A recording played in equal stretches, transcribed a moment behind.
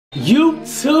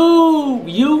YouTube,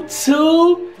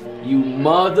 you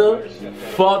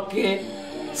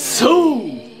motherfucking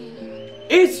too.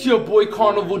 It's your boy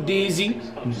Carnival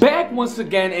DZ back once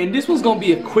again, and this one's gonna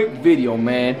be a quick video,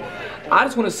 man. I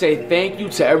just want to say thank you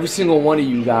to every single one of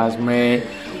you guys, man.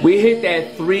 We hit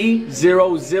that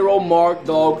 300 mark,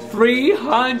 dog.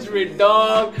 300,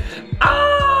 dog.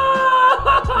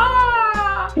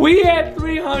 We had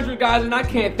 300 guys, and I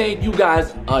can't thank you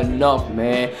guys enough,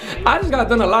 man. I just got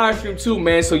done a live stream too,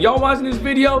 man. So y'all watching this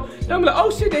video, y'all be like, oh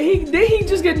shit, did he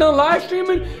just get done live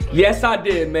streaming? Yes, I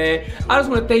did, man. I just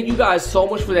want to thank you guys so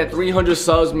much for that 300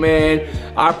 subs, man.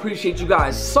 I appreciate you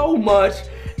guys so much.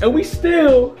 And we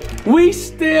still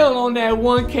on that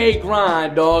 1K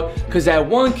grind, dog. Cause at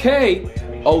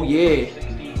 1K, oh yeah,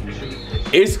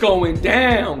 it's going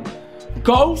down.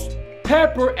 Ghost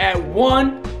Pepper at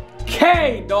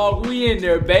 1K, dog. We in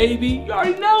there, baby. You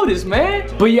already know this, man.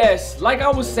 But yes, like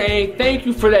I was saying, thank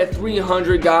you for that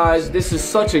 300, guys. This is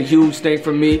such a huge thing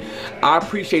for me. I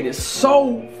appreciate it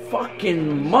so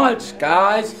fucking much,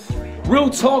 guys.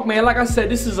 Real talk, man. Like I said,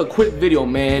 this is a quick video,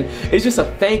 man. It's just a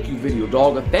thank you video,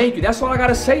 dog. A thank you. That's all I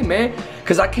gotta say, man.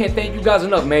 Cause I can't thank you guys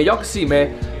enough, man. Y'all can see,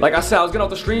 man. Like I said, I was getting off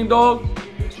the stream, dog.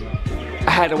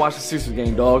 I had to watch the Sixers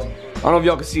game, dog. I don't know if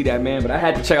y'all can see that, man, but I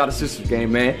had to check out the Sixers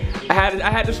game, man. I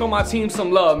had to show my team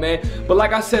some love, man. But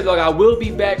like I said, dog, I will be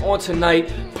back on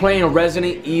tonight playing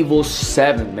Resident Evil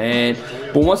 7, man.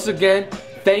 But once again,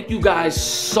 thank you guys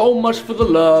so much for the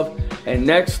love. And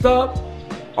next up,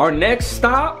 our next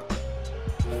stop,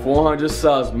 400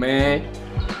 subs, man.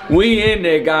 We in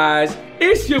there, guys.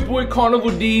 It's your boy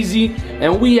Carnival DZ,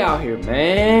 and we out here,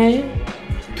 man.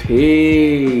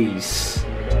 Peace.